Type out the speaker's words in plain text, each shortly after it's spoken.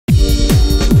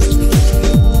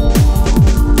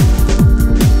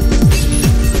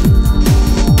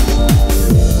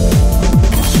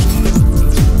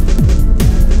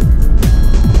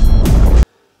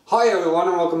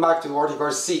back to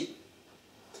ArcticRc.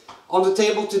 On the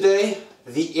table today,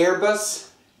 the Airbus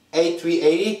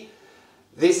A380.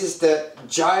 This is the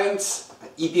giant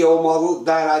EPO model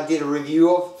that I did a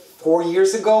review of 4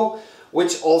 years ago,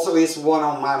 which also is one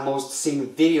of my most seen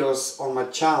videos on my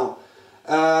channel.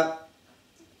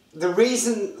 The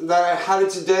reason that I have it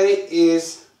today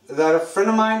is that a friend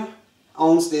of mine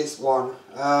owns this one.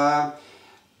 I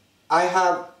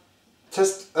have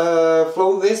just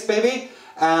flown this baby,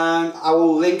 and I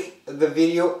will link the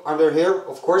video under here,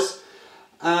 of course.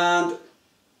 And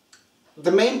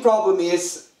the main problem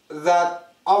is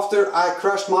that after I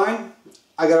crashed mine,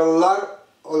 I got a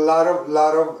lot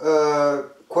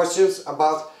of questions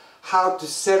about how to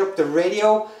set up the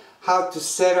radio, how to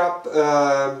set up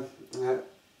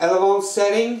Elevon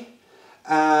setting,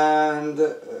 and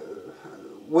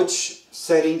which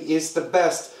setting is the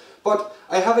best. But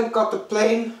I haven't got the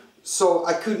plane, so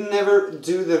I could never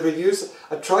do the reviews.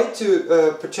 I tried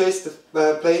to purchase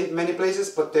the plane many places,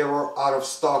 but they were out of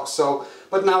stock. So,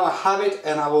 but now I have it,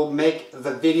 and I will make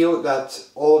the video that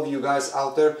all of you guys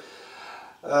out there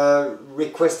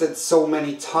requested so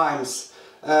many times.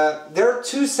 There are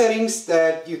two settings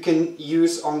that you can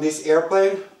use on this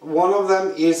airplane. One of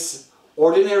them is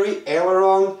ordinary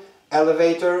aileron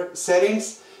elevator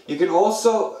settings. You can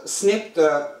also snip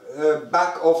the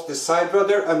back of the side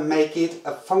rudder and make it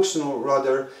a functional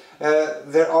rudder.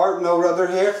 There are no rudder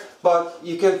here, but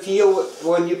you can feel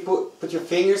when you put your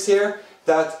fingers here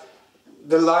that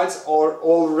the lines are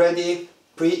already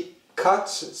pre-cut,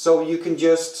 so you can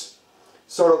just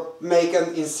sort of make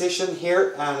an incision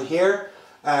here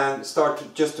and start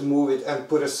just to move it and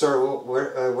put a servo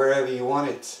wherever you want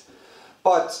it.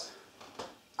 But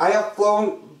I have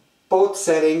flown both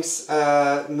settings,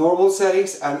 normal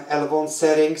settings and Elevon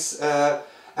settings,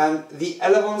 and the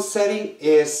Elevon setting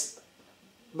is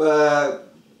the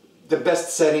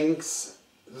best settings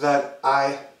that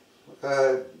I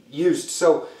used.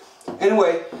 So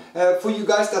anyway, for you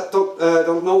guys that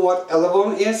don't know what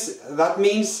Elevon is, that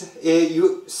means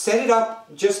you set it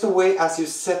up just the way as you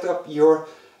set up your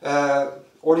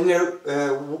ordinary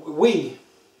wing,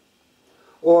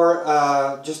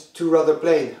 or just two rudder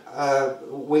plane,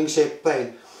 wing shaped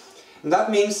plane. And that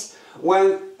means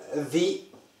when the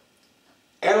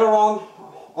aileron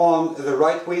on the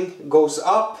right wing goes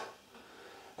up,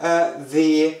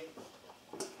 the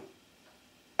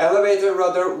elevator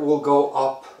rudder will go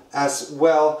up as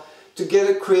well,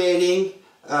 together creating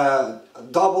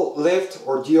double lift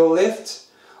or dual lift.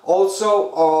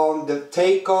 Also on the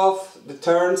takeoff, the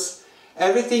turns,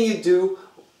 everything you do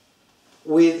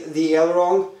with the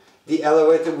aileron, the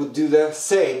elevator would do the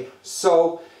same.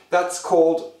 So that's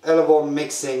called Elevon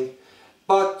mixing.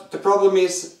 But the problem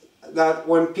is that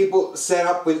when people set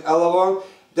up with Elevon,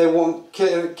 they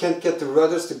can't get the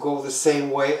rudders to go the same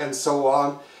way and so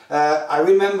on. I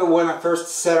remember when I first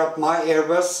set up my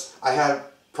Airbus, I had a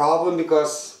problem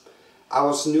because I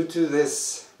was new to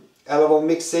this Elevon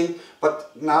mixing,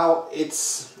 but now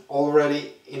it's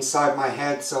already inside my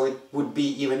head, so it would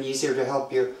be even easier to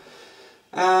help you.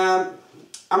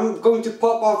 I'm going to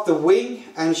pop off the wing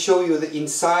and show you the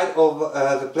inside of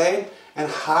the plane and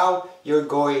how you're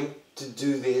going to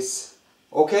do this.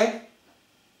 Okay?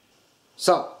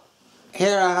 So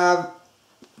here I have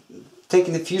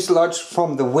taken the fuselage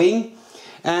from the wing,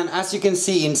 and as you can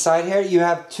see inside here you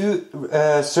have two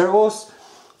servos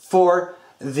for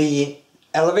the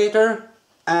elevator,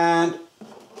 and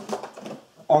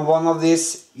on one of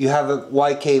these you have a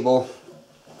Y cable.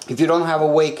 If you don't have a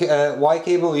Y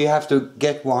cable, you have to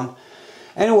get one.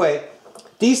 Anyway,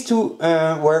 these two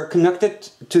were connected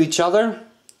to each other,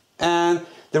 and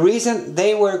the reason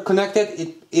they were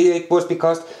connected, it was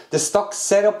because the stock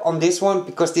setup on this one,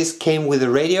 because this came with a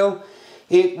radio,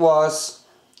 it was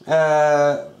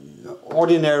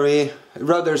ordinary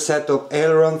rudder setup,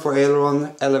 aileron for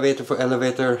aileron, elevator for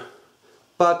elevator.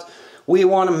 But we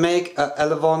want to make a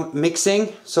Elevon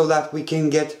mixing so that we can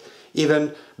get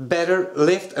even better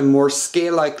lift and more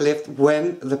scale-like lift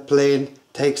when the plane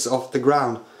takes off the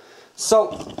ground.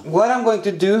 So what I'm going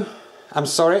to do,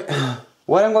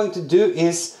 what I'm going to do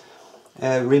is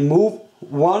remove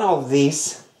one of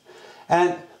these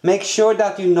and make sure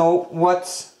that you know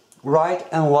what's right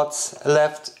and what's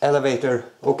left elevator.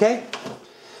 Okay?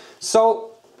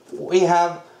 So we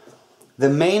have the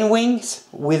main wings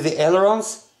with the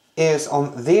ailerons is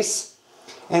on this,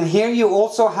 and here you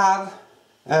also have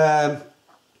a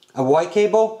Y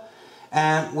cable,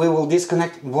 and we will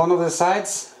disconnect one of the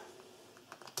sides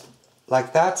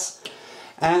like that.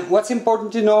 And what's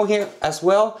important to know here as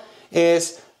well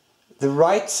is the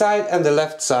right side and the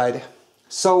left side.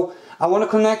 So I want to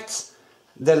connect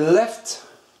the left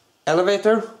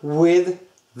elevator with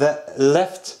the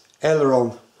left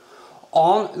aileron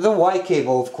on the Y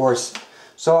cable, of course.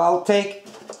 So I'll take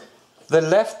the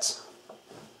left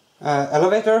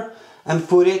elevator and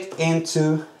put it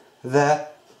into the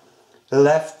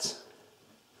left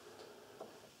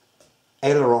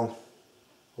aileron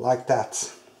like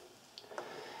that.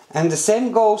 And the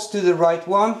same goes to the right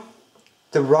one,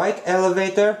 the right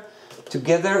elevator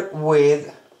together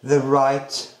with the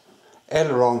right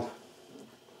aileron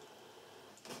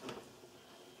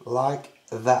like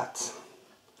that.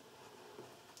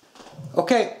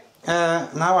 Okay,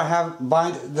 now I have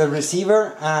bind the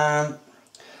receiver, and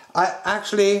I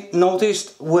actually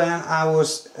noticed when I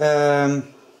was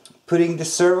putting the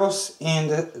servos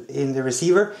in the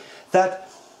receiver that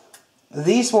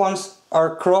these ones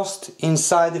are crossed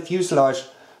inside the fuselage.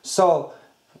 So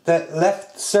the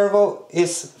left servo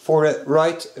is for the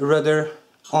right rudder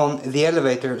on the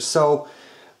elevator. So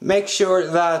make sure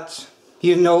that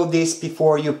you know this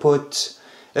before you put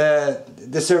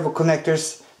the servo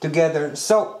connectors together.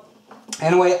 So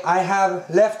anyway, I have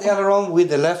left aileron with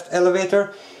the left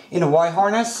elevator in a Y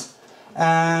harness,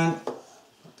 and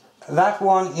that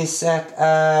one is set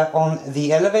on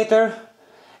the elevator,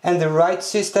 and the right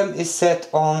system is set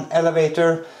on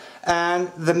elevator.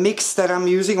 And the mix that I'm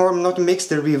using, or not mix,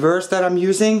 the reverse that I'm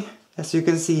using, as you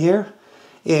can see here,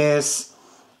 is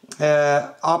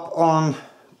up on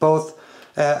both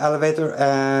elevator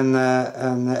and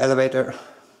elevator.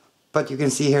 But you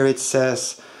can see here it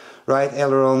says right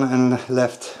aileron and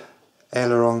left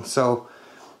aileron, so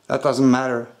that doesn't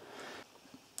matter.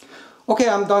 Okay,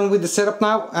 I'm done with the setup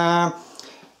now.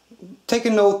 Take a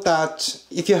note that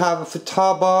if you have a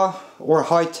Futaba or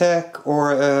High-Tech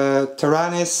or a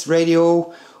Taranis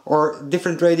radio or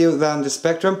different radio than the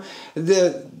Spectrum,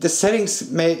 the settings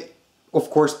may of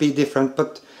course be different,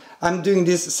 but I'm doing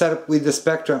this setup with the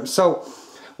Spectrum. So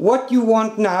what you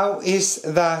want now is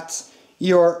that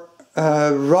your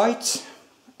right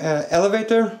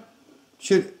elevator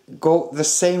should go the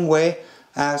same way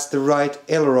as the right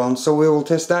aileron. So we will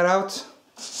test that out,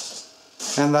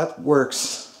 and that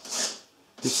works.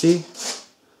 You see?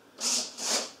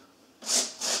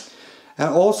 And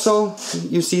also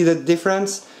you see the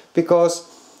difference because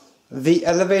the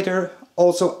elevator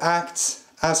also acts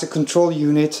as a control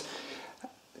unit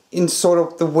in sort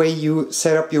of the way you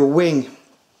set up your wing.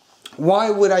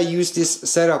 Why would I use this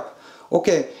setup?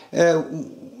 Okay, a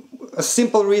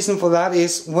simple reason for that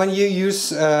is when you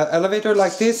use elevator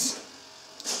like this,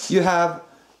 you have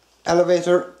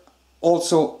elevator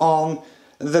also on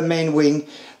the main wing.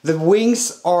 The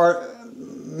wings are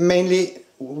mainly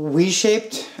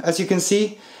V-shaped, as you can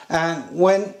see, and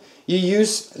when you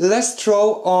use less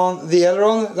throw on the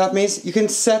aileron, that means you can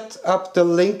set up the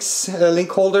link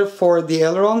holder for the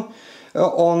aileron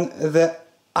on the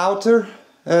outer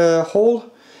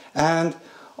hole, and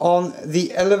on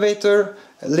the elevator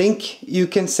link you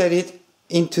can set it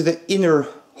into the inner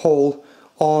hole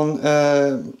on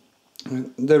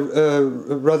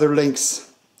the rudder links.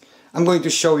 I'm going to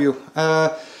show you,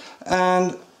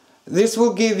 and this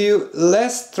will give you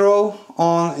less throw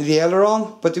on the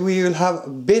aileron, but we will have a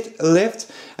bit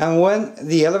lift, and when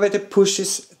the elevator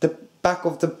pushes the back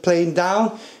of the plane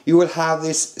down, you will have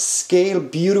this scale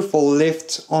beautiful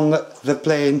lift on the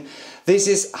plane. This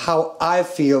is how I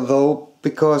feel though,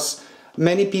 because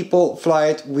many people fly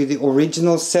it with the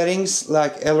original settings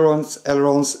like ailerons,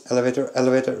 elevator,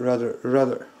 rudder,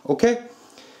 rudder. Okay?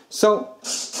 So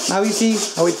now you see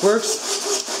how it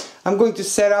works. I'm going to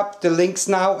set up the links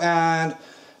now and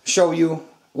show you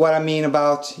what I mean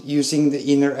about using the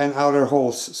inner and outer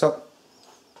holes. So,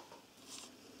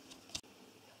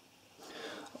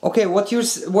 okay, what you're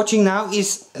watching now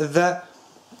is the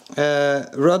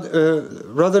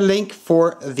rudder link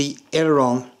for the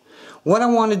aileron. What I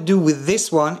want to do with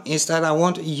this one is that I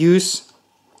want to use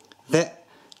the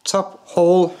top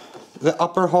hole, the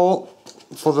upper hole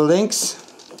for the links,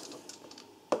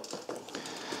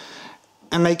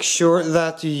 and make sure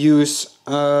that you use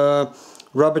a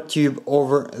rubber tube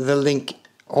over the link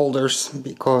holders,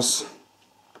 because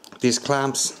these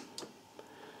clamps,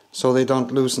 so they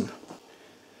don't loosen.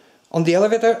 On the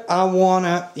elevator I want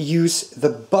to use the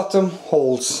bottom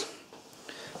holes,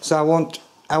 so I want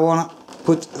to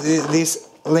put these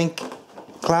link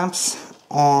clamps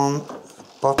on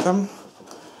bottom.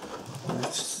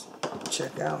 Let's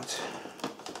check out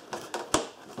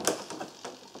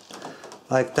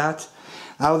like that.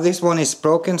 Now this one is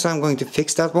broken, so I'm going to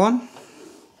fix that one.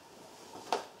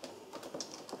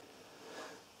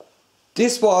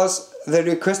 This was the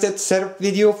requested setup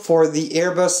video for the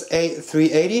Airbus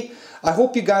A380. I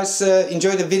hope you guys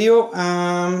enjoyed the video.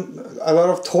 A lot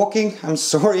of talking, I'm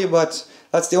sorry, but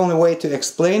that's the only way to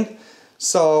explain.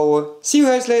 So see you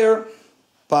guys later.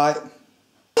 Bye.